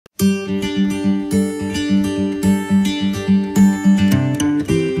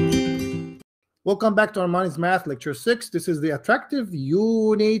Welcome back to ArmanisMath Lecture 6. This is the attractive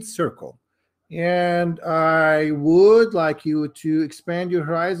unit circle. And I would like you to expand your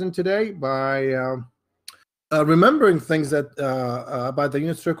horizon today by remembering things that about the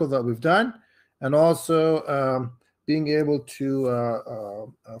unit circle that we've done, and also being able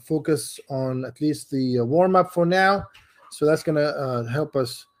to focus on at least the warm-up for now. So that's going to help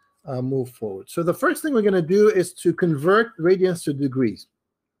us move forward. So the first thing we're going to do is to convert radians to degrees.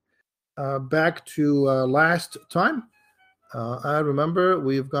 Back to last time, I remember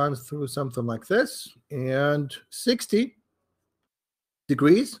we've gone through something like this, and 60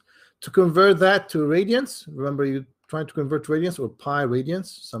 degrees. To convert that to radians, remember you're trying to convert to radians or pi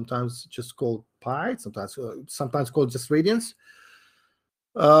radians, sometimes just called pi, sometimes called just radians.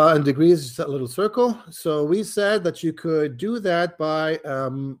 And degrees is that little circle. So we said that you could do that by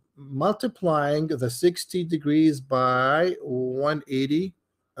multiplying the 60 degrees by 180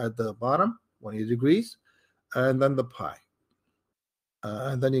 at the bottom, 180 degrees, and then the pi.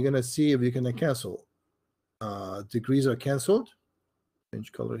 And then you're going to see if you can cancel. Degrees are canceled.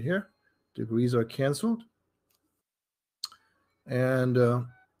 Change color here. Degrees are canceled. And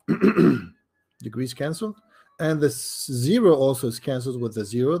degrees canceled. And the 0 also is canceled with the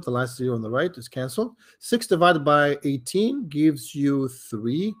 0. The last 0 on the right is canceled. 6 divided by 18 gives you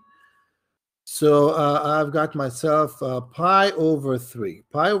 3. So I've got myself pi over 3.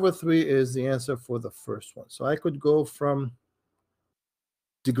 Pi over 3 is the answer for the first one. So I could go from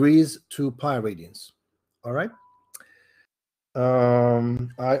degrees to pi radians. All right.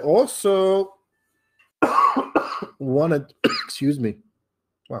 I also wanted, excuse me.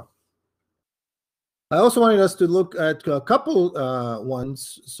 Wow. I also wanted us to look at a couple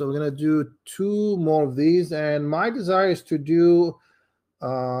ones. So we're going to do 2 more of these. And my desire is to do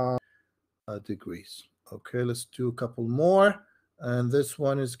degrees. Okay, let's do a couple more. And this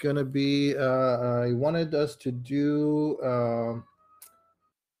one is going to be, I wanted us to do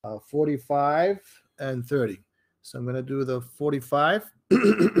 45 and 30. So I'm going to do the 45.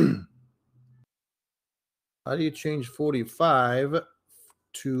 How do you change 45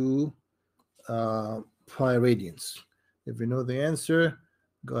 to pi radians? If you know the answer,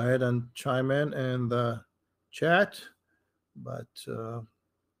 go ahead and chime in the chat. But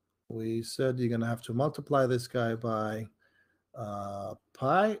we said you're going to have to multiply this guy by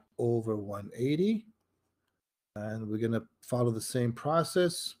pi over 180. And we're going to follow the same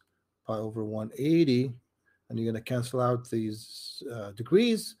process, pi over 180. And you're going to cancel out these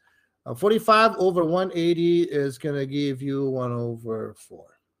degrees. 45 over 180 is going to give you 1 over 4,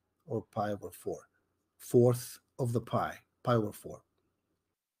 or pi over 4. Fourth of the pi over 4.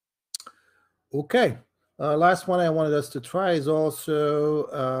 Okay. Last one I wanted us to try is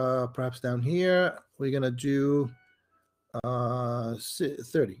also perhaps down here. We're going to do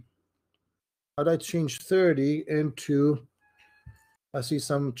 30. How do I change 30 into, I see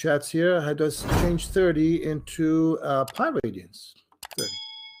some chats here. How do I change 30 into pi radians? 30.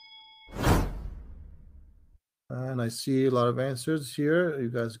 And I see a lot of answers here.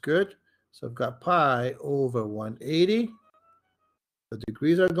 You guys good? So I've got pi over 180. The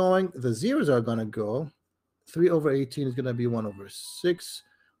degrees are going. The zeros are going to go. 3 over 18 is going to be 1 over 6,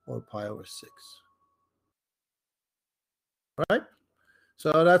 or pi over 6. All right?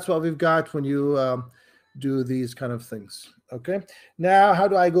 So that's what we've got when you do these kind of things. Okay. Now, how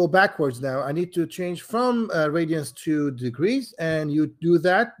do I go backwards now? I need to change from radians to degrees, and you do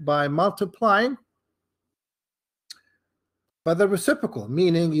that by multiplying by the reciprocal,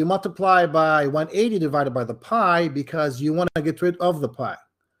 meaning you multiply by 180 divided by the pi because you want to get rid of the pi.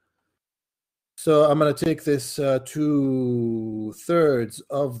 So I'm going to take this 2/3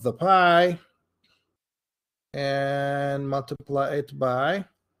 of the pi and multiply it by,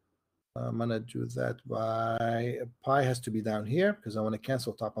 I'm going to do that by, pi has to be down here because I want to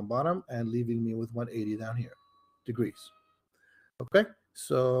cancel top and bottom, and leaving me with 180 down here, degrees. Okay,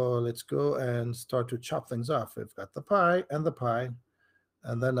 so let's go and start to chop things off. I've got the pi, and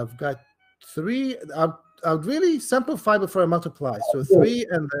then I've got 3. I'll really simplify before I multiply. So 3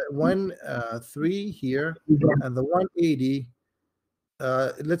 and the 3 here, and the 180.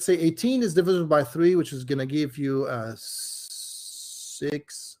 Let's say 18 is divisible by 3, which is going to give you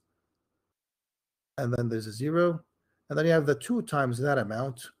 6. And then there's a 0. And then you have the 2 times that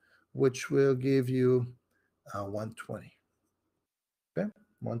amount, which will give you 120. Okay,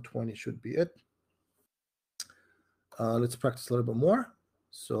 120 should be it. Let's practice a little bit more.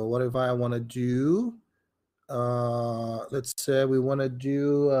 So what if I want to do, let's say we want to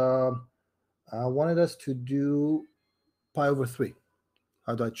do, I wanted us to do pi over 3.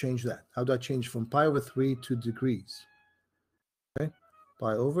 How do I change that? How do I change from pi over 3 to degrees? Okay,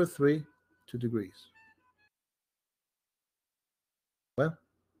 pi over 3 to degrees. Well,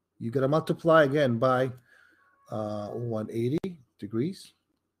 you got to multiply again by 180 degrees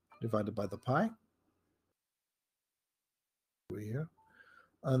divided by the pi. Over here.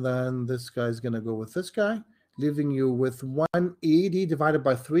 And then this guy's going to go with this guy, leaving you with 180 divided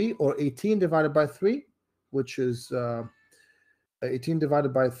by 3, or 18 divided by 3, which is 18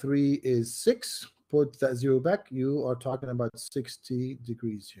 divided by 3 is 6. Put that 0 back. You are talking about 60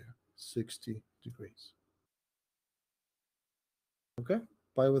 degrees here. 60 degrees. Okay?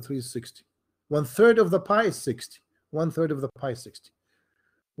 Pi over 3 is 60. 1/3 of the pi is 60. 1/3 of the pi is 60.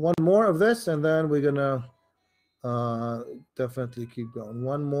 One more of this, and then we're going to definitely keep going.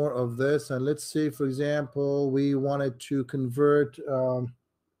 One more of this, and let's say, for example, we wanted to convert,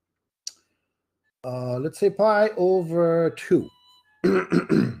 let's say pi over 2.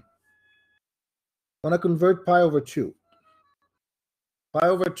 I want to convert pi over 2. Pi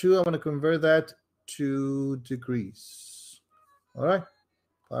over 2, I want to convert that to degrees. All right,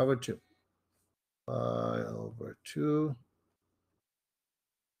 pi over 2. Pi over 2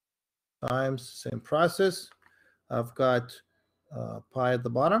 times, same process. I've got pi at the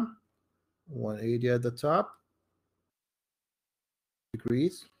bottom, 180 at the top,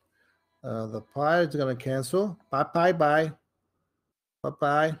 degrees. The pi is going to cancel. Bye.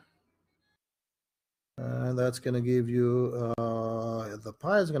 And that's going to give you, the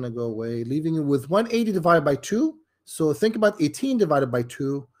pi is going to go away, leaving you with 180 divided by 2. So think about 18 divided by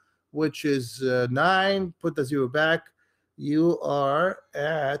 2, which is 9. Put the 0 back. You are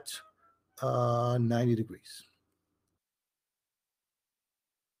at 90 degrees.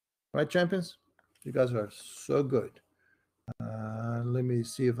 Right, champions? You guys are so good. Let me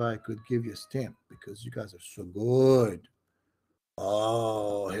see if I could give you a stamp, because you guys are so good.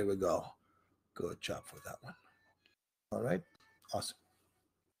 Oh, here we go. Good job for that one. All right, awesome.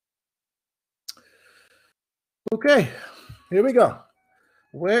 Okay, here we go.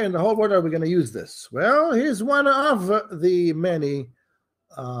 Where in the whole world are we going to use this? Well, here's one of the many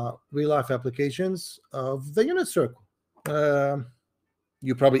real-life applications of the unit circle.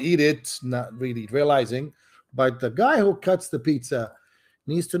 You probably eat it, not really realizing, but the guy who cuts the pizza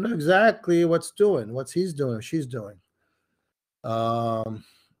needs to know exactly what he's doing, she's doing. Or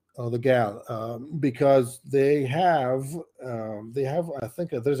the gal, because they have, I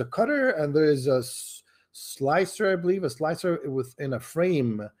think there's a cutter and there's a slicer, I believe, a slicer within a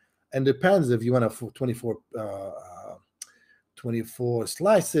frame, and depends if you want a 24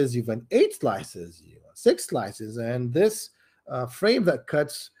 slices, you want 8 slices, you want 6 slices, and this frame that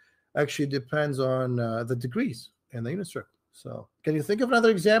cuts actually depends on the degrees in the unit circle. So can you think of another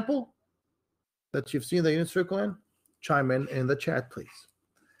example that you've seen the unit circle in? Chime in the chat, please.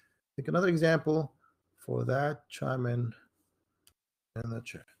 Think another example for that. Chime in the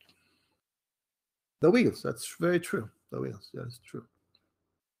chat. The wheels, that's very true. The wheels, that's true.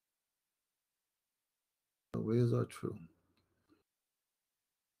 The wheels are true.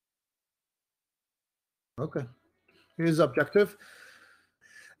 Okay, here's the objective.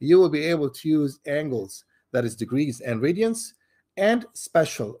 You will be able to use angles, that is degrees and radians, and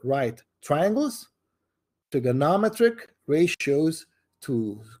special right triangles, trigonometric ratios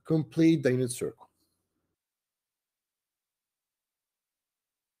to complete the unit circle.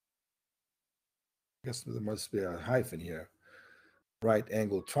 I guess there must be a hyphen here. Right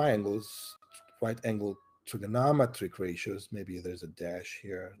angle triangles, right angle trigonometric ratios. Maybe there's a dash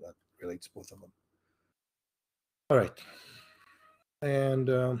here that relates both of them. All right. And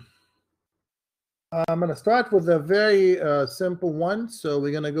I'm going to start with a very simple one. So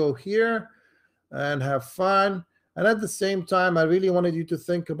we're going to go here and have fun. And at the same time, I really wanted you to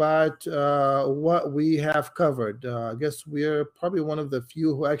think about what we have covered. I guess we're probably one of the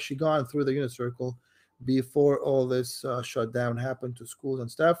few who actually gone through the unit circle before all this shutdown happened to schools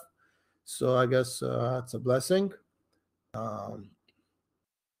and stuff. So I guess it's a blessing.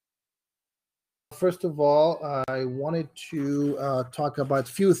 First of all, I wanted to talk about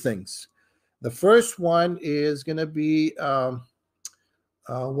a few things. The first one is going to be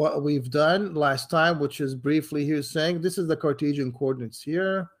what we've done last time, which is briefly here saying this is the Cartesian coordinates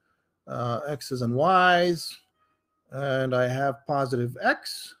here, x's and y's, and I have positive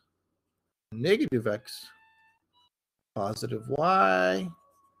x, negative x, positive y,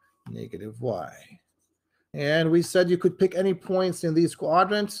 negative y. And we said you could pick any points in these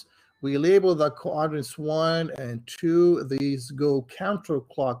quadrants. We label the quadrants 1 and 2. These go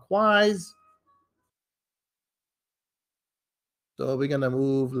counterclockwise. So we're going to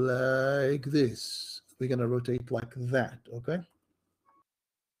move like this. We're going to rotate like that, okay?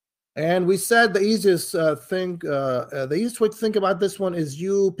 And we said the easiest the easiest way to think about this one is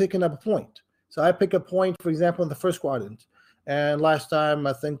you picking up a point. So I pick a point, for example, in the first quadrant. And last time,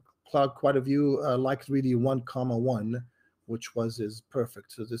 I think quite a few liked really 1, 1, which is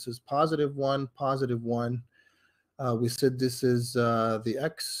perfect. So this is positive 1, positive 1. We said this is the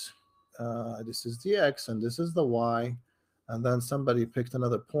x, this is the x, and this is the y. And then somebody picked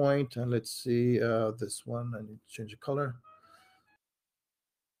another point, and let's see this one. I need to change the color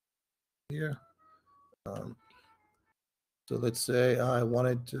here. So let's say I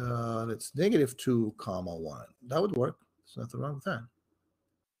wanted it's negative 2, 1. That would work. There's nothing wrong with that.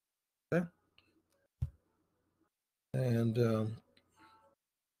 Okay. And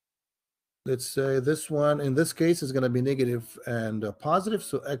let's say this one, in this case, is going to be negative and positive.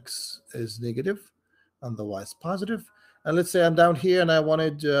 So x is negative and the y is positive. And let's say I'm down here and I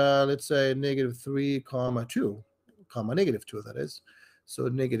wanted, let's say, negative 3, 2, negative 2, that is. So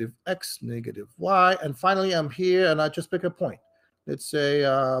negative x, negative y. And finally, I'm here and I just pick a point. Let's say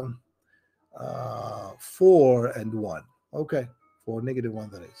 4 and 1. Okay, 4, negative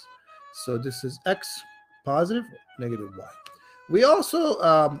 1, that is. So this is x, positive, negative y. We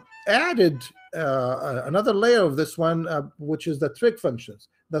also added another layer of this one, which is the trig functions,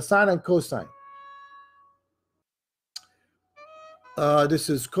 the sine and cosine. This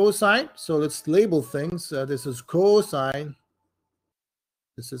is cosine, so let's label things. This is cosine,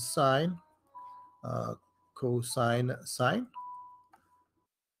 this is sine, cosine, sine,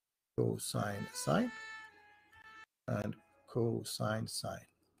 cosine, sine, and cosine, sine.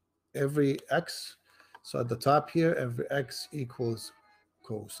 Every x, so at the top here, every x equals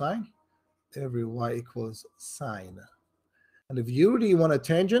cosine, every y equals sine. And if you really want a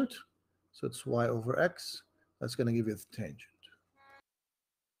tangent, so it's y over x, that's going to give you the tangent.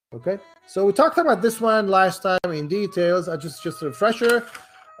 Okay, so we talked about this one last time in details. Just a refresher,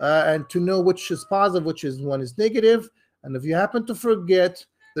 and to know which is positive, which is one is negative. And if you happen to forget,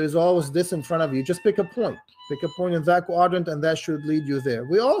 there's always this in front of you. Just pick a point. Pick a point in that quadrant, and that should lead you there.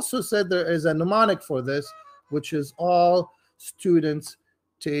 We also said there is a mnemonic for this, which is all students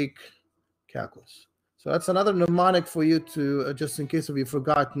take calculus. So that's another mnemonic for you to, just in case if you've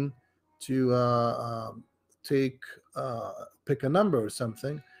forgotten, to pick a number or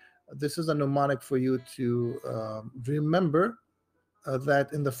something. This is a mnemonic for you to remember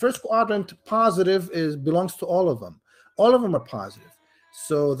that in the first quadrant, positive belongs to all of them. All of them are positive.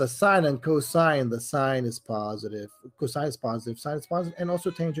 So the sine and cosine, the sine is positive, cosine is positive, sine is positive, and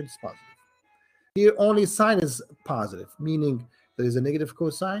also tangent is positive. Here, only sine is positive, meaning there is a negative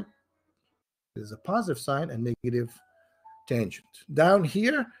cosine, there's a positive sine, and negative tangent. Down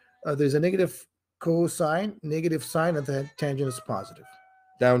here, there's a negative cosine, negative sine, and the tangent is positive.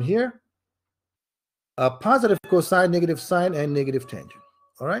 Down here, a positive cosine, negative sine, and negative tangent.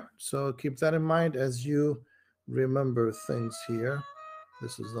 All right, so keep that in mind as you remember things here.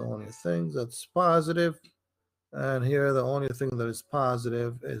 This is the only thing that's positive. And here, the only thing that is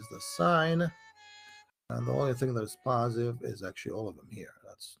positive is the sine. And the only thing that is positive is actually all of them here.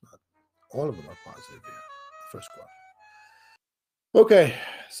 That's not all of them are positive here, the first quadrant. Okay,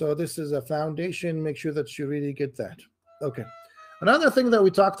 so this is a foundation. Make sure that you really get that. Okay. Another thing that we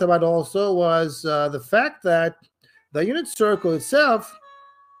talked about also was the fact that the unit circle itself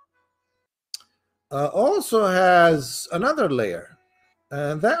also has another layer.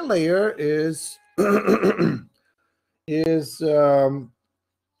 And that layer is the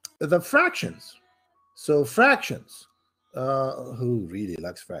fractions. So fractions. Who really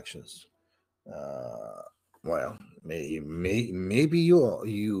likes fractions? Well, maybe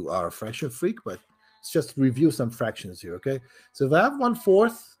you are a fraction freak, but let's just review some fractions here, okay? So if I have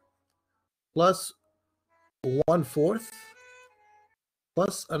 1/4 plus 1/4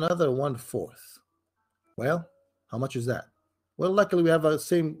 plus another 1/4, well, how much is that? Well, luckily we have a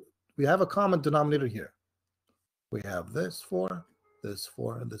common denominator here. We have this 4, this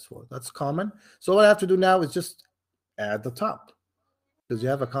 4, and this 4. That's common. So what I have to do now is just add the top, because you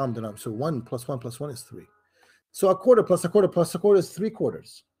have a common denominator. So 1 plus 1 plus 1 is 3. So a quarter plus a quarter plus a quarter is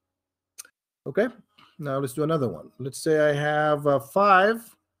 3/4. Okay, now let's do another one. Let's say I have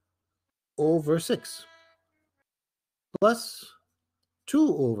 5/6 plus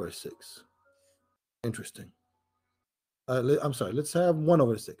 2/6. Interesting. I'm sorry, let's have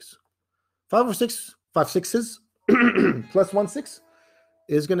 1/6. 5/6, 5 sixes plus 1 6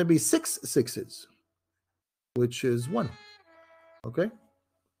 is going to be 6 sixes, which is 1. Okay,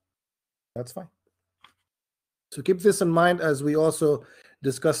 that's fine. So keep this in mind as we also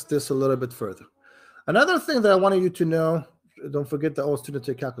discuss this a little bit further. Another thing that I wanted you to know, don't forget that all students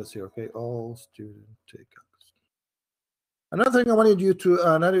take calculus here, okay? All students take calculus. Another thing I wanted you to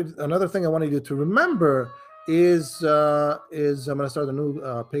another thing I wanted you to remember is I'm going to start a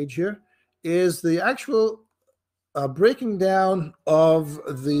new page here. Is the actual breaking down of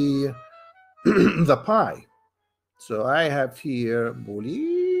the the pi. So I have here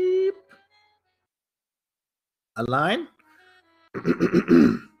bleep, a line.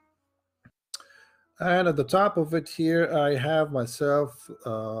 And at the top of it here, I have myself,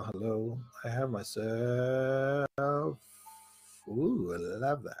 hello, I have myself, ooh, I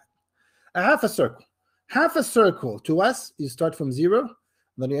love that. A half a circle. Half a circle to us, you start from 0,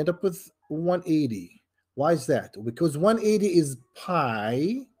 then you end up with 180. Why is that? Because 180 is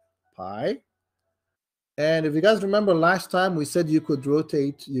pi. And if you guys remember last time, we said you could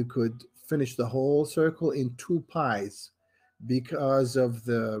rotate, you could finish the whole circle in 2 pi's. Because of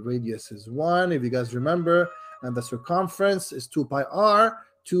the radius is 1, if you guys remember, and the circumference is 2 pi r.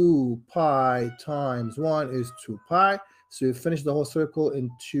 2 pi times 1 is 2 pi. So you finish the whole circle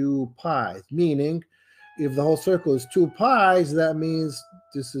in 2 pi's, meaning if the whole circle is 2 pi's, that means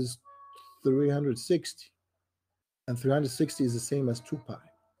this is 360. And 360 is the same as 2 pi.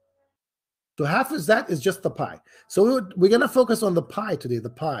 So half is that is just the pi. So we're going to focus on the pi today, the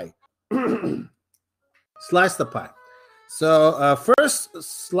pi. Slice the pi. So first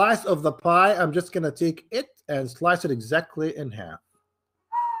slice of the pie, I'm just going to take it and slice it exactly in half.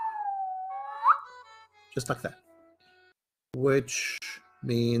 Just like that. Which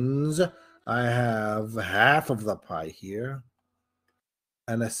means I have half of the pie here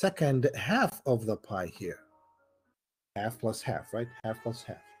and a second half of the pie here. Half plus half, right? Half plus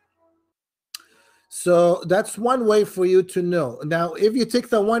half. So that's one way for you to know. Now, if you take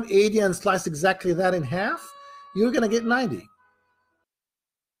the 180 and slice exactly that in half, you're going to get 90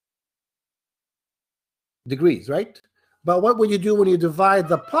 degrees, right? But what will you do when you divide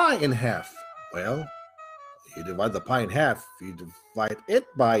the pi in half? Well, you divide the pi in half, you divide it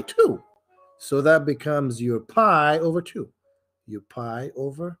by 2. So that becomes your pi over 2. Your pi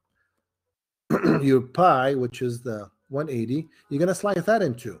over your pi, which is the 180, you're going to slice that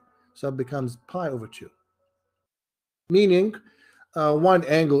in 2. So it becomes pi over 2. Meaning one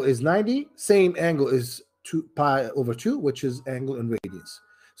angle is 90, same angle is 2 pi over 2, which is angle in radians.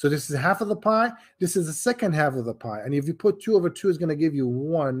 So this is half of the pi. This is the second half of the pi. And if you put 2 over 2, is going to give you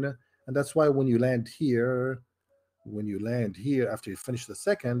 1. And that's why when you land here, after you finish the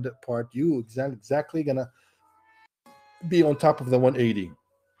second part, you exactly going to be on top of the 180.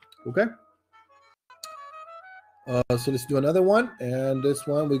 Okay? So let's do another one. And this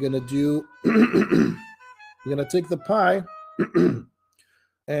one we're going to do, we're going to take the pi.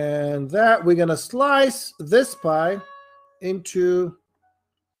 And that we're going to slice this pi into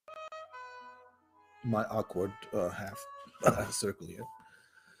my awkward half circle here.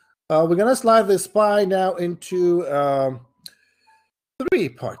 We're going to slice this pi now into 3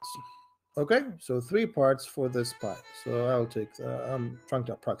 parts. Okay, so 3 parts for this pi. So I'll take, I'm trying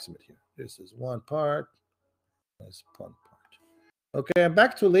to approximate here. This is 1 part. That's 1 part. Okay, I'm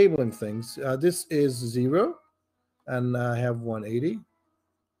back to labeling things. This is 0, and I have 180.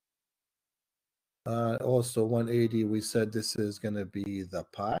 Also 180, we said this is going to be the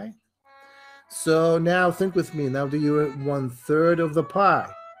pi. So now think with me. Now do you 1/3 of the pi,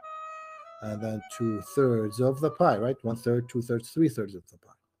 and then 2/3 of the pi, right? 1/3, 2/3, 3/3 of the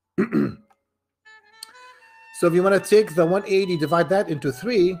pi. So if you want to take the 180, divide that into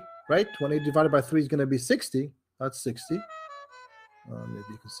 3, right? 180 divided by 3 is going to be 60. That's 60.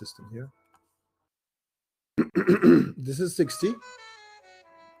 Maybe consistent here. This is 60.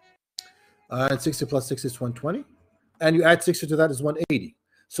 And 60 plus 6 is 120. And you add 60 to that is 180.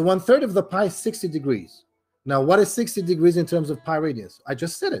 So 1/3 of the pi is 60 degrees. Now, what is 60 degrees in terms of pi radians? I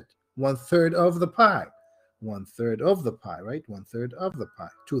just said it. 1/3 of the pi. 1/3 of the pi, right? 1/3 of the pi.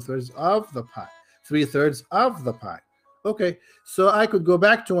 2/3 of the pi. 3/3 of the pi. Okay, so I could go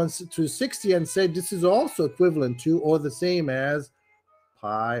back to 60 and say this is also equivalent to or the same as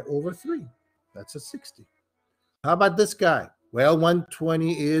pi over 3. That's a 60. How about this guy? Well,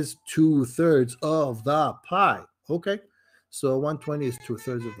 120 is 2/3 of the pi. Okay, so 120 is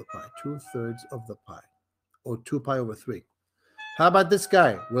 2/3 of the pi. 2/3 of the pi, or 2 pi over 3. How about this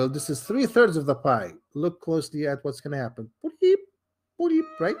guy? Well, this is 3/3 of the pi. Look closely at what's going to happen. Boop,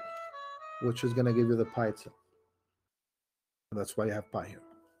 boop, right? Which is going to give you the pi itself. And that's why you have pi here.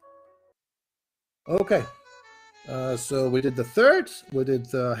 Okay. So we did the thirds, we did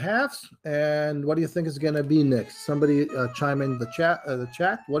the halves, and what do you think is going to be next? Somebody chime in the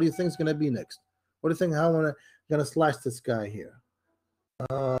chat. What do you think is going to be next? What do you think? How am I going to slice this guy here?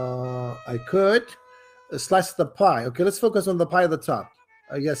 I could slice the pi. Okay, let's focus on the pi at the top.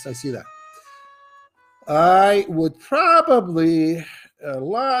 Yes, I see that. I would probably,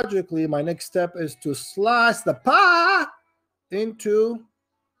 logically, my next step is to slice the pie into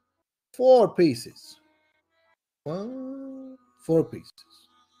 4 pieces. 4 pieces.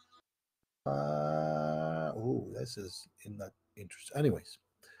 Oh, this is not interesting. Anyways,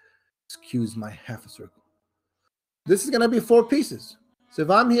 excuse my half a circle. This is going to be 4 pieces. So if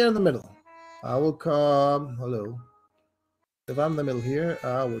I'm here in the middle, I will come, hello. If I'm in the middle here,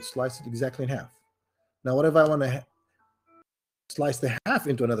 I would slice it exactly in half. Now, what if I want to slice the half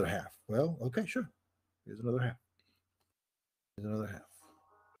into another half? Well, okay, sure. Here's another half. Here's another half.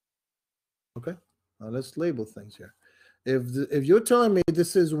 Okay, now let's label things here. If you're telling me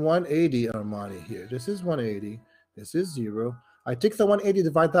this is 180, Armani, here, this is 180, this is 0. I take the 180,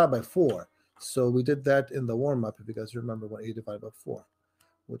 divide that by 4. So we did that in the warm-up, if you guys remember, 180 divided by 4,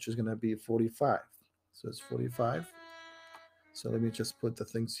 which is going to be 45. So it's 45. So let me just put the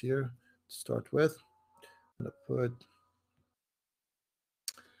things here to start with. I'm going to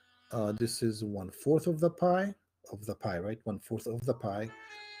put, this is 1/4 of the pie, right? 1/4 of the pie,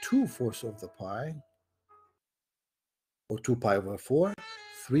 2/4 of the pie, or 2 pi over 4,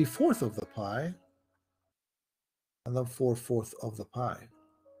 3/4 of the pie, and then 4/4 of the pie.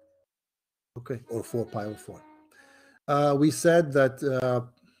 Okay, or 4 pi over 4. We said that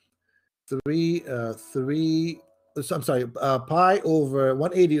pi over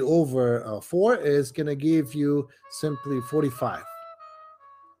 180 over 4 is going to give you simply 45.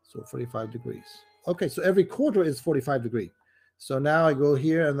 So 45 degrees. Okay, so every quarter is 45 degrees. So now I go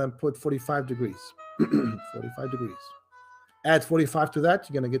here and then put 45 degrees. 45 degrees. Add 45 to that,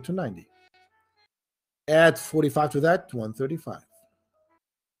 you're going to get to 90. Add 45 to that, 135.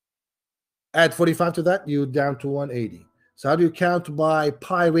 Add 45 to that, you're down to 180. So how do you count by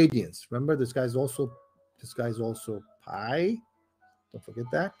pi radians? Remember, this guy's also pi. Don't forget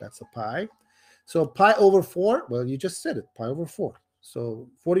that. That's a pi. So pi over 4, well, you just said it, pi over 4. So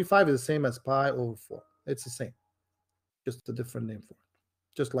 45 is the same as pi over 4. It's the same, just a different name for it.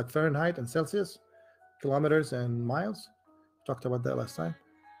 Just like Fahrenheit and Celsius, kilometers and miles. Talked about that last time.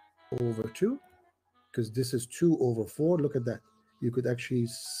 Over 2, because this is 2 over 4. Look at that. You could actually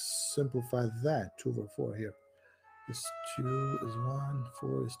simplify that. 2 over 4 here. This 2 is 1,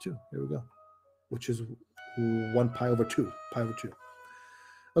 4 is 2. Here we go. Which is 1 pi over 2. Pi over 2.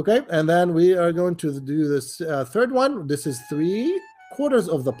 Okay, and then we are going to do this third one. This is 3/4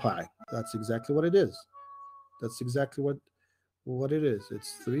 of the pi. That's exactly what it is. That's exactly what it is.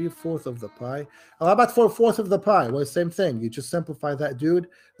 It's 3/4 of the pi. How about 4/4 of the pi? Well, same thing. You just simplify that, dude.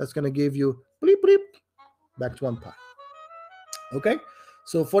 That's going to give you bleep, bleep, back to 1 pi. Okay,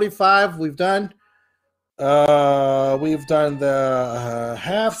 so 45 we've done. We've done the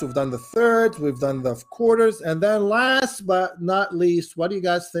halves, we've done the thirds, we've done the quarters, and then last but not least, what do you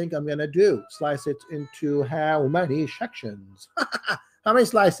guys think I'm gonna do? Slice it into how many sections? How many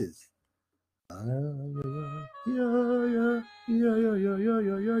slices? Oh,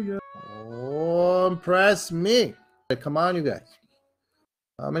 impress me. Come on, you guys.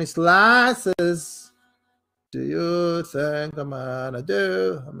 How many slices do you think I'm gonna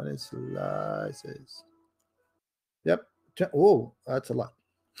do? How many slices? Yep. Oh, that's a lot.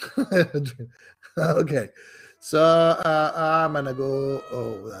 Okay. So I'm gonna go.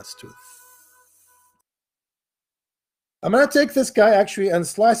 Oh, that's too. I'm gonna take this guy actually and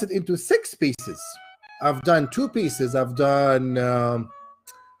slice it into 6 pieces. I've done 2 pieces. I've done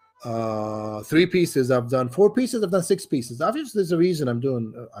 3 pieces. I've done 4 pieces. I've done 6 pieces. Obviously, there's a reason I'm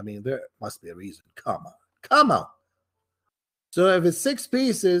doing. I mean, there must be a reason. Come on, come on. So if it's 6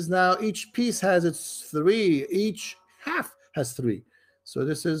 pieces, now each piece has its 3. Each half has 3. So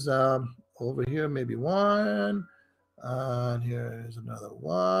this is over here, maybe 1. And here's another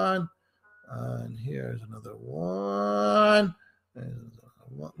 1. And here's another 1. And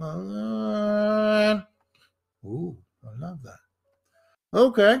 1. Ooh, I love that.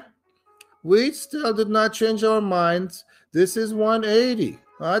 Okay. We still did not change our minds. This is 180.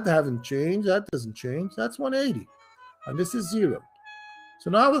 That haven't changed. That doesn't change. That's 180. And this is 0. So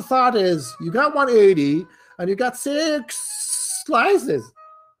now the thought is, you got 180 and you got 6 slices.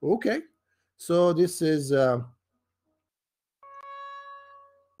 Okay. So this is,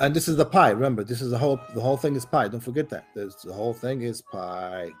 and this is the pi. Remember, this is the whole thing is pi. Don't forget that. The whole thing is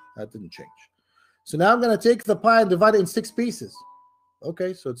pi. That didn't change. So now I'm going to take the pi and divide it in 6 pieces.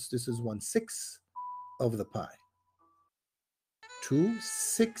 Okay, so this is 1/6 of the pi. 2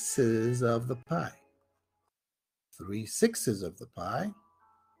 6s of the pi. 3 6s of the pi.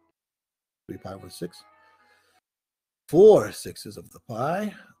 3 pi over 6. 4 6s of the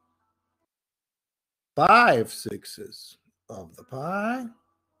pi. 5 6s of the pi.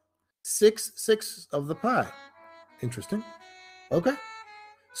 6/6 of the pi. Interesting. Okay.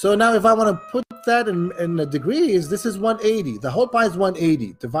 So now if I want to put that in the degrees, this is 180. The whole pi is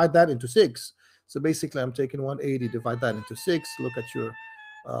 180. Divide that into 6. So basically, I'm taking 180, divide that into 6. Look at your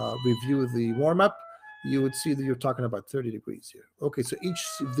review the warm-up. You would see that you're talking about 30 degrees here. Okay, so each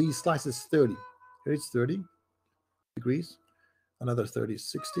of these slices is 30. Here's 30 degrees. Another 30 is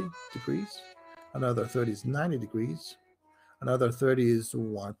 60 degrees. Another 30 is 90 degrees. Another 30 is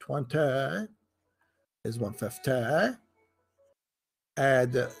 120. Is 150.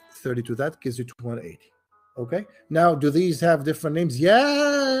 Add 30 to that, gives you 180. Okay, now do these have different names?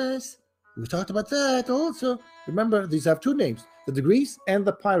 Yes, we talked about that also. Remember, these have two names, the degrees and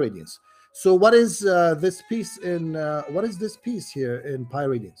the pi radians. So what is this piece in what is this piece here in pi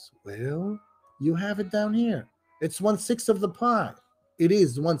radians? Well, you have it down here. It's 1/6 of the pi. It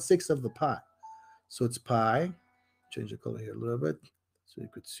is 1/6 of the pi. So it's pi. Change the color here a little bit so you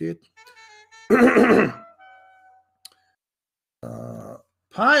could see it.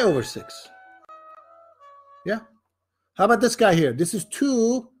 Pi over 6. Yeah. How about this guy here? This is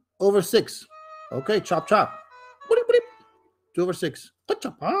 2 over 6. Okay, chop, chop. 2 over 6.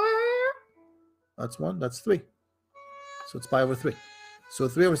 That's 1. That's 3. So it's pi over 3. So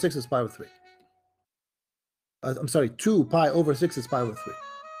 3 over 6 is pi over 3. I'm sorry, 2 pi over 6 is pi over 3,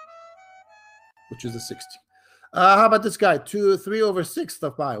 which is the 60. How about this guy? 3 over 6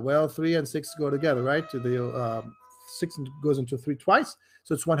 of pi. Well, 3 and 6 go together, right? 6 goes into 3 twice,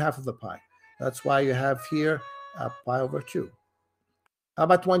 so it's 1/2 of the pi. That's why you have here pi over 2. How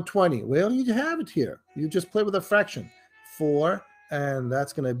about 120? Well, you have it here. You just play with a fraction. 4, and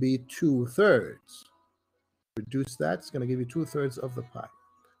that's going to be 2/3. Reduce that. It's going to give you 2/3 of the pi.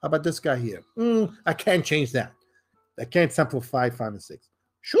 How about this guy here? I can't change that. I can't simplify 5 and 6.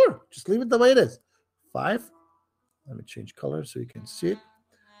 Sure, just leave it the way it is. 5. Let me change color so you can see it.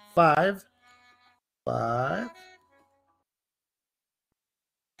 5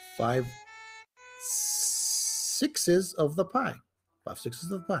 6s of the pi. 5 6s of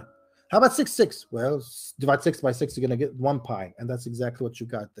the pi. How about 6 6? Well, divide 6 by 6, you're going to get 1 pi, and that's exactly what you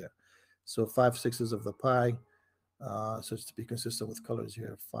got there. So 5 6s of the pi. So it's to be consistent with colors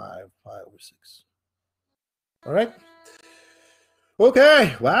here, 5 pi over 6. All right.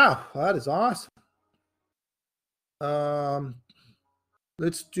 Okay. Wow, that is awesome.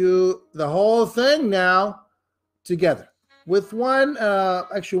 Let's do the whole thing now together with one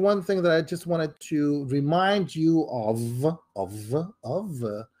thing that I just wanted to remind you of,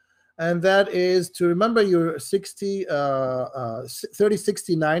 and that is to remember your 60 30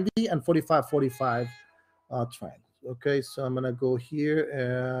 60 90 and 45 45 triangles. Okay, so I'm gonna go here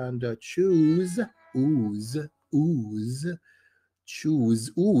and choose a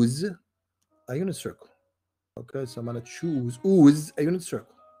unit circle. Okay, so I'm gonna choose a unit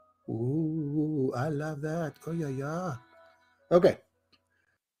circle. Ooh, I love that. Oh yeah. Okay,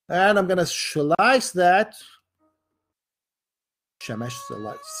 and I'm gonna slice that. Smash the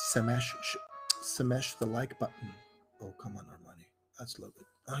like button. Oh, come on, Armani. That's a little bit.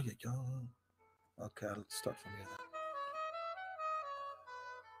 Oh yeah. Okay, let's start from here then.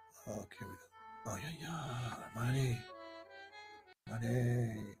 Okay, we go. Oh yeah, Armani.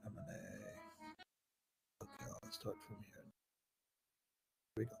 Armani. Okay, let's start from here.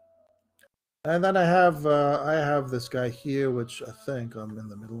 Here we go. And then I have this guy here, which I think I'm in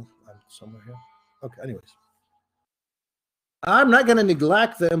the middle. I'm somewhere here. Okay, anyways. I'm not going to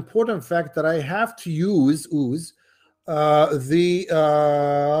neglect the important fact that I have to use the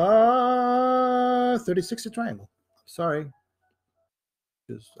 30-60 triangle. Sorry.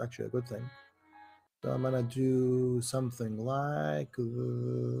 Which is actually a good thing. So I'm going to do something like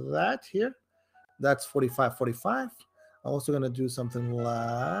that here. That's 45, 45. I'm also going to do something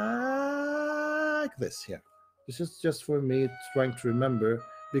like this here. This is just for me trying to remember,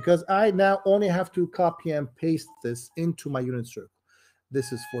 because I now only have to copy and paste this into my unit circle.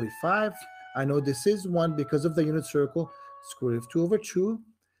 This is 45. I know this is 1 because of the unit circle. Square root of 2 over 2.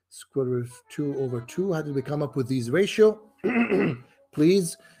 Square root of 2 over 2. How did we come up with these ratio?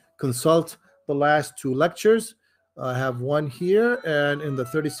 Please consult the last 2 lectures. I have one here, and in the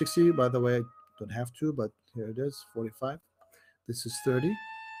 30-60, by the way, I don't have to, but here it is, 45. This is 30.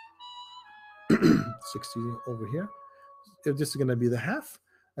 60 over here. If this is going to be the half,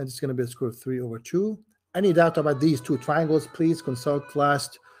 and it's going to be a square root of 3 over 2. Any doubt about these 2 triangles, please consult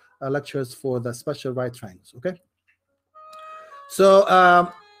last lectures for the special right triangles, okay? So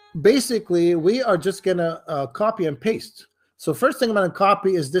basically, we are just going to copy and paste. So first thing I'm going to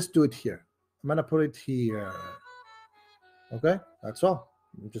copy is this dude here. I'm going to put it here. Okay, that's all.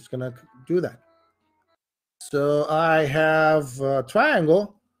 I'm just going to do that. So I have a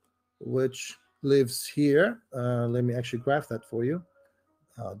triangle which lives here. Let me actually graph that for you.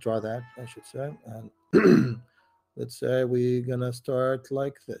 Draw that, I should say. And let's say we're going to start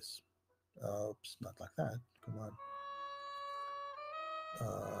like this. Oops, not like that. Come on.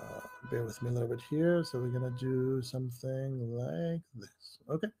 Bear with me a little bit here. So we're going to do something like this.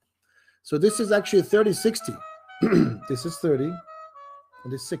 Okay. So this is actually 30, 60. This is 30,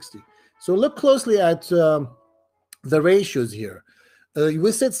 and this is 60. So look closely at the ratios here.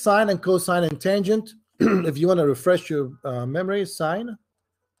 We said sine and cosine and tangent. If you want to refresh your memory, sine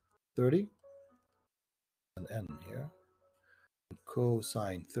 30, and n here,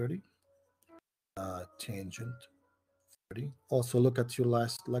 cosine 30, tangent 30. Also look at your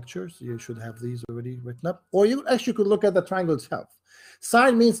last lectures. You should have these already written up. Or you actually could look at the triangle itself.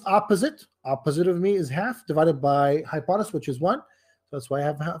 Sine means opposite. Opposite of me is half divided by hypotenuse, which is 1. So that's why I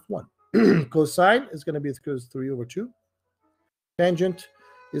have half 1. Cosine is going to be 3/2. Tangent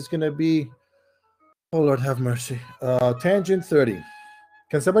is going to be, oh Lord have mercy, tangent 30.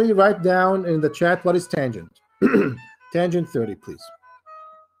 Can somebody write down in the chat what is tangent? Tangent 30, please.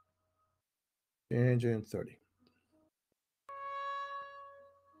 Tangent 30.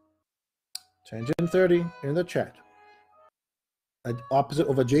 Tangent 30 in the chat. Opposite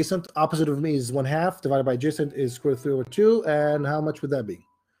of adjacent. Opposite of me is 1/2 divided by adjacent is √3/2. And how much would that be?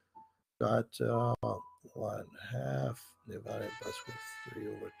 Got 1/2 divided by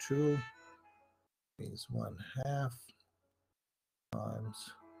 √3/2 means 1/2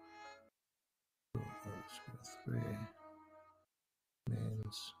 times 2/3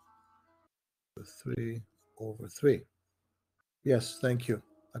 means 3/3. Yes, thank you.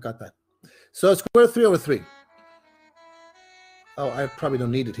 I got that. So it's √3/3. Oh, I probably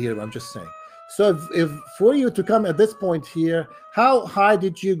don't need it here, but I'm just saying. So if for you to come at this point here, how high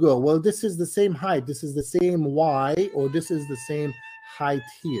did you go? Well, this is the same height. This is the same y, or this is the same height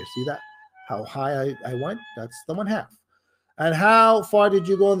here. See that? How high I went? That's the 1/2. And how far did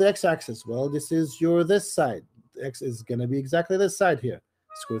you go on the x-axis? Well, this is this side. X is going to be exactly this side here.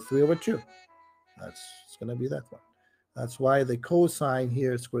 √3/2. That's going to be that one. That's why the cosine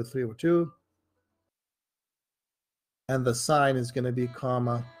here is √3/2. And the sine is going to be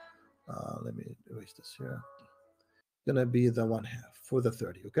comma. Let me erase this here. Going to be the 1/2 for the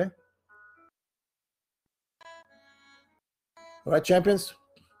 30, okay? All right, champions.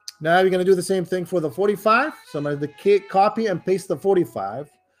 Now we're going to do the same thing for the 45. So I'm going to copy and paste the 45.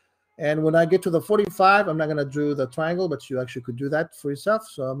 And when I get to the 45, I'm not going to do the triangle, but you actually could do that for yourself.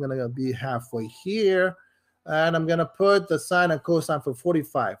 So I'm going to be halfway here. And I'm going to put the sine and cosine for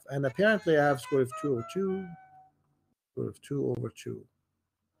 45. And apparently I have √2/2. √2/2.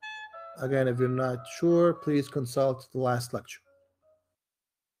 Again, if you're not sure, please consult the last lecture.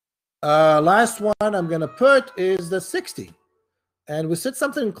 Last one I'm going to put is the 60. And we said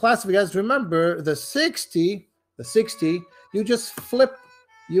something in class, if you guys remember, the 60, you just flip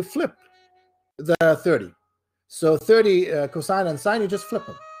the 30. So 30 cosine and sine, you just flip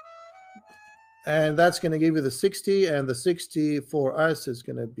them. And that's going to give you the 60, and the 60 for us is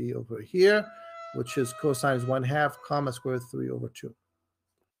going to be over here, which is cosine is 1/2 comma √3/2.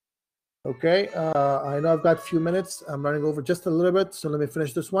 Okay, I know I've got a few minutes. I'm running over just a little bit, so let me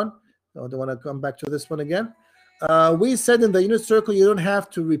finish this one. I don't want to come back to this one again. We said in the unit circle, you don't have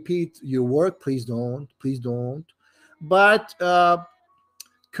to repeat your work. Please don't. But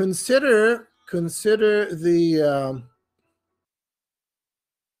consider the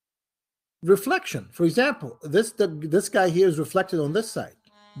reflection. For example, this guy here is reflected on this side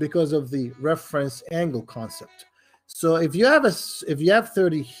because of the reference angle concept. So if you have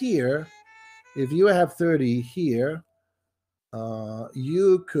 30 here,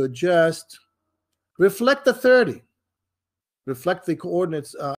 you could just reflect the 30. Reflect the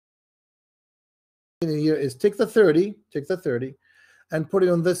coordinates in here is take the 30, and put it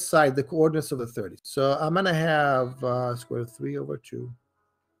on this side, the coordinates of the 30. So I'm going to have √3/2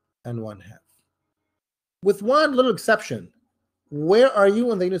 and 1/2. With one little exception. Where are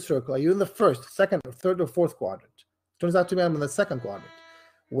you in the unit circle? Are you in the first, second, or third, or fourth quadrant? Turns out to me I'm in the second quadrant.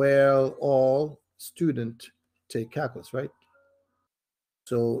 Well, all students take calculus, right?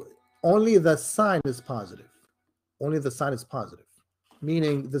 So only the sign is positive. Only the sign is positive,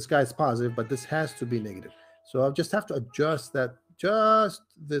 meaning this guy is positive, but this has to be negative. So I'll just have to adjust that, just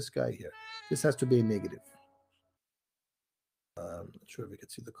this guy here. This has to be negative. I'm not sure if we can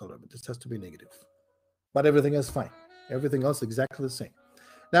see the color, but this has to be negative. But everything is fine. Everything else exactly the same.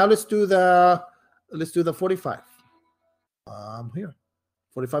 Now let's do the 45. Here.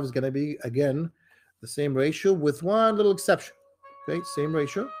 45 is going to be, again, the same ratio with one little exception. Okay, same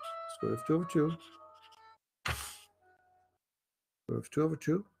ratio. √2/2.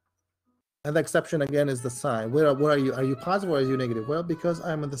 √2/2. And the exception again is the sign. Where are you? Are you positive or are you negative? Well, because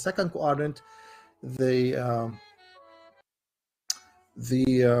I'm in the second quadrant, the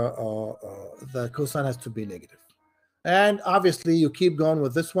cosine has to be negative. And obviously, you keep going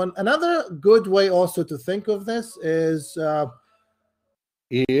with this one. Another good way also to think of this is,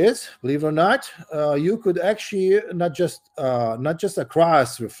 believe it or not, you could actually not just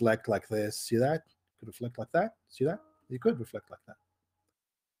across reflect like this. See that? You could reflect like that. See that? You could reflect like that.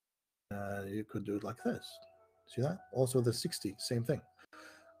 You could do it like this. See that? Also the 60, same thing.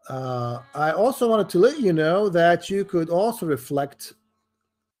 I also wanted to let you know that you could also reflect.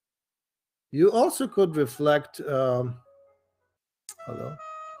 You also could reflect. Hello.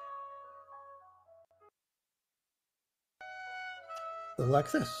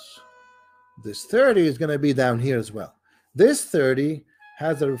 Like this. This 30 is going to be down here as well. This 30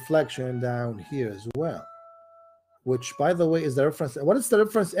 has a reflection down here as well, which, by the way, is the reference. What is the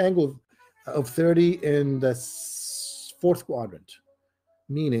reference angle of 30 in the fourth quadrant?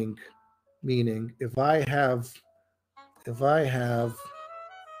 Meaning, if I have, let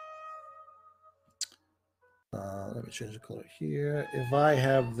me change the color here. If I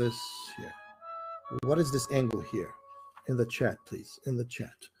have this here, what is this angle here? In the chat, please. In the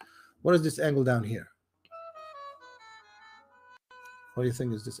chat. What is this angle down here? What do you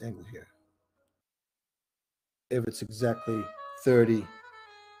think is this angle here? If it's exactly 30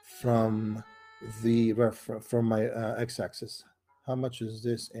 from the from my x-axis, how much is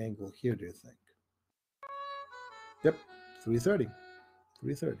this angle here, do you think? Yep, 330.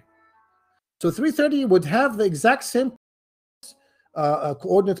 330. So 330 would have the exact same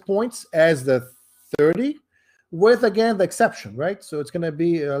coordinate points as the 30, with again the exception, right? So it's going to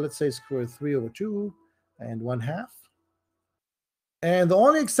be let's say square 3/2 and 1/2. And the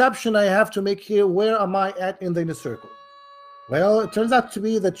only exception I have to make here, where am I at in the inner circle? Well, it turns out to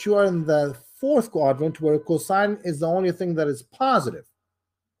be that you are in the fourth quadrant, where cosine is the only thing that is positive.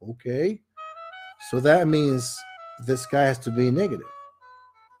 Okay, so that means this guy has to be negative.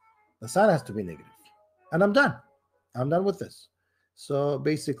 The sine has to be negative. And I'm done. I'm done with this. So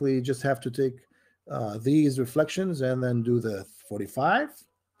basically, you just have to take these reflections and then do the 45.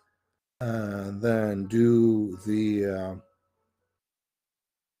 And then do the...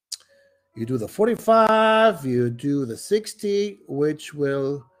 you do the 45, you do the 60, which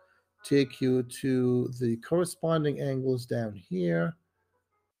will take you to the corresponding angles down here.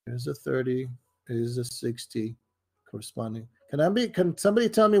 Here's a 30, here's a 60 corresponding. Can somebody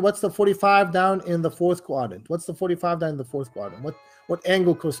tell me what's the 45 down in the fourth quadrant? What's the 45 down in the fourth quadrant? What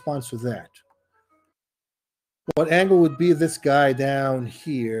angle corresponds to that? What angle would be this guy down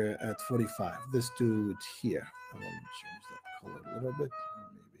here at 45? This dude here. Let me change that color a little bit.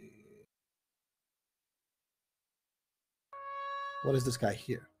 What is this guy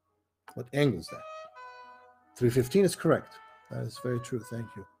here? What angle is that? 315 is correct. That is very true. Thank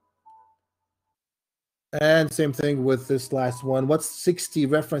you. And same thing with this last one. What's 60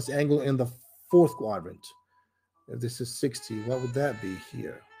 reference angle in the fourth quadrant? If this is 60, what would that be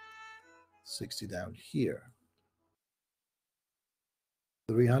here? 60 down here.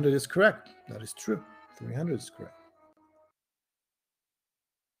 300 is correct. That is true. 300 is correct.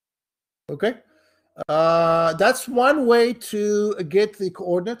 Okay. That's one way to get the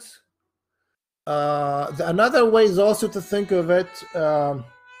coordinates. Another way is also to think of it.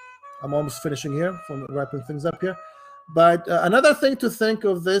 I'm almost finishing here, from wrapping things up here. But another thing to think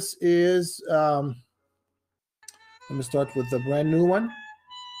of this is, let me start with the brand new one.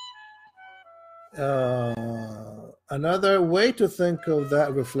 Another way to think of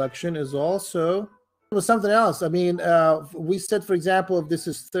that reflection is also with something else. I mean, we said, for example, if this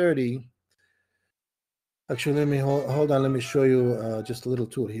is 30. Actually, let me hold on. Let me show you just a little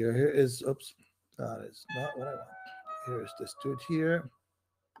tool here. Here is, oops, that is not what I want. Here's this dude here.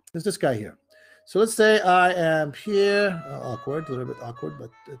 There's this guy here. So let's say I am here. Awkward, a little bit awkward, but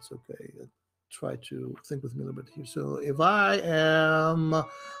it's okay. Try to think with me a little bit here. So if I am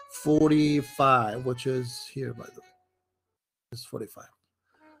 45, which is here, by the way, it's 45.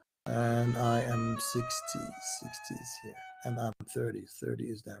 And I am 60. 60 is here. And I'm 30. 30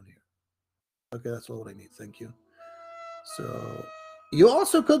 is down here. Okay, that's all I need. Thank you. So you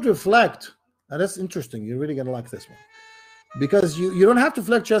also could reflect. And that's interesting. You're really going to like this one. Because you don't have to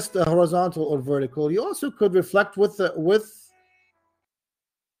reflect just horizontal or vertical. You also could reflect with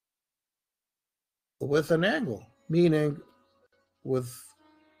an angle, meaning with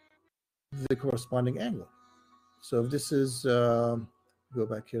the corresponding angle. So if this is, go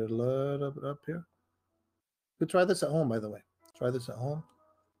back here a little bit up here. You could try this at home, by the way. Try this at home.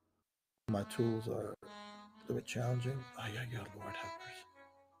 My tools are a little bit challenging. Oh, yeah, Lord help us.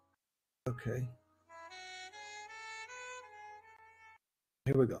 Okay.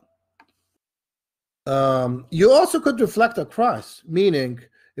 Here we go. You also could reflect across, meaning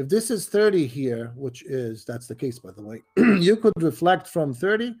if this is 30 here, which is, that's the case, by the way, you could reflect from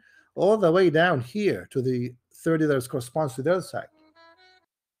 30 all the way down here to the 30 that corresponds to the other side.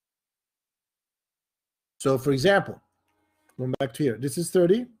 So, for example, going back to here, this is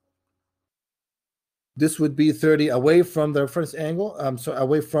 30. This would be 30 away from the reference angle, so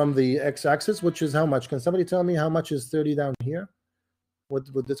away from the x-axis, which is how much? Can somebody tell me how much is 30 down here? What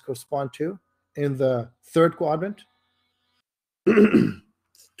would this correspond to in the third quadrant?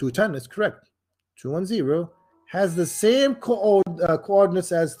 210 is correct. 210 has the same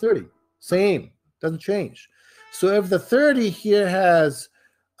coordinates as 30. Same, doesn't change. So if the 30 here has,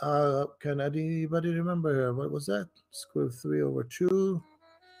 can anybody remember, what was that? Square root of 3 over 2.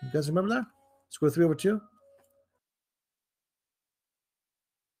 You guys remember that? Square root of 3 over 2.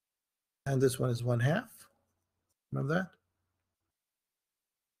 And this one is 1/2. Remember that?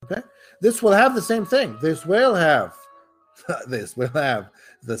 Okay. This will have the same thing. This will have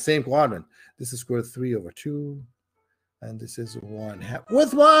the same quadrant. This is square root of 3 over 2. And this is 1/2,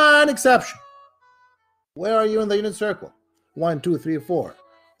 with one exception. Where are you in the unit circle? 1, 2, 3, 4.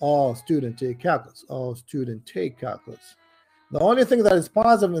 All student take calculus. All student take calculus. The only thing that is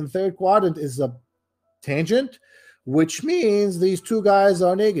positive in the third quadrant is a tangent, which means these two guys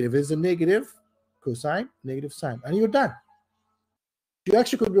are negative. It's a negative cosine, negative sine, and you're done. You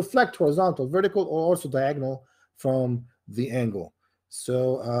actually could reflect horizontal, vertical, or also diagonal from the angle.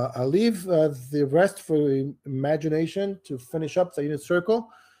 So I'll leave the rest for imagination to finish up the unit circle.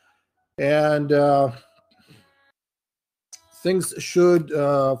 And things should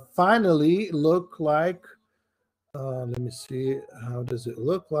finally look like, let me see, how does it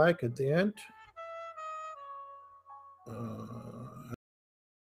look like at the end?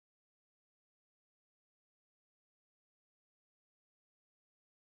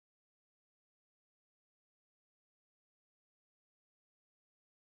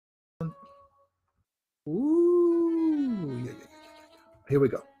 Ooh, yeah. Here we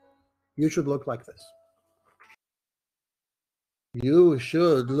go. You should look like this. You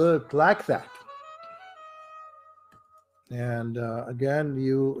should look like that. And again,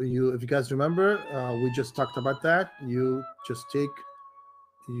 if you guys remember, we just talked about that. You just take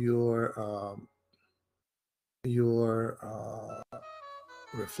your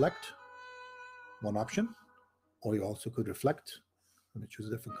reflect, one option, or you also could reflect. Let me choose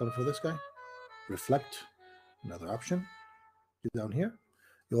a different color for this guy. Reflect, another option. Down here,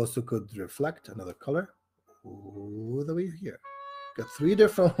 you also could reflect another color all the way here. Got 3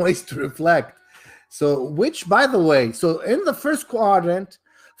 different ways to reflect. So which, by the way, so in the first quadrant,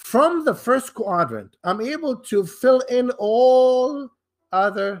 from the first quadrant, I'm able to fill in all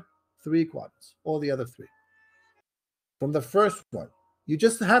other 3 quadrants, all the other 3. From the first one, you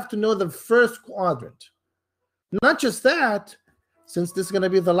just have to know the first quadrant. Not just that, since this is going to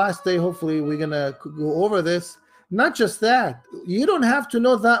be the last day, hopefully we're going to go over this. Not just that, you don't have to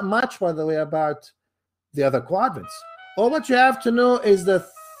know that much, by the way, about the other quadrants. All what you have to know is the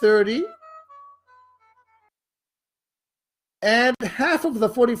 30 and half of the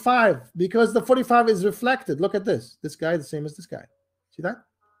 45, because the 45 is reflected. Look at this. This guy is the same as this guy. See that?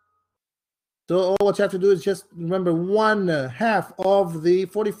 So all what you have to do is just remember 1/2 of the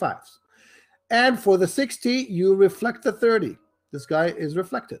 45s. And for the 60, you reflect the 30. This guy is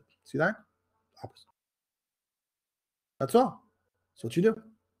reflected. See that? Opposite. That's all. That's what you do.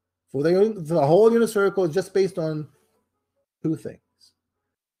 For the whole unit circle is just based on 2 things.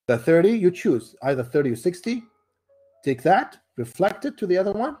 The 30, you choose either 30 or 60. Take that, reflect it to the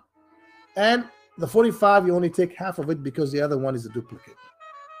other one. And the 45, you only take half of it because the other one is a duplicate.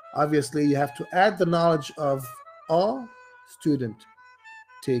 Obviously, you have to add the knowledge of all student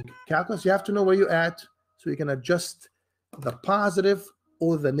take calculus. You have to know where you're at so you can adjust the positive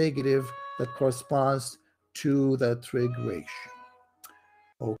or the negative that corresponds to the trig ratio.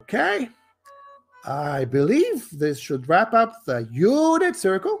 Okay, I believe this should wrap up the unit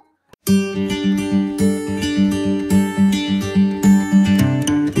circle.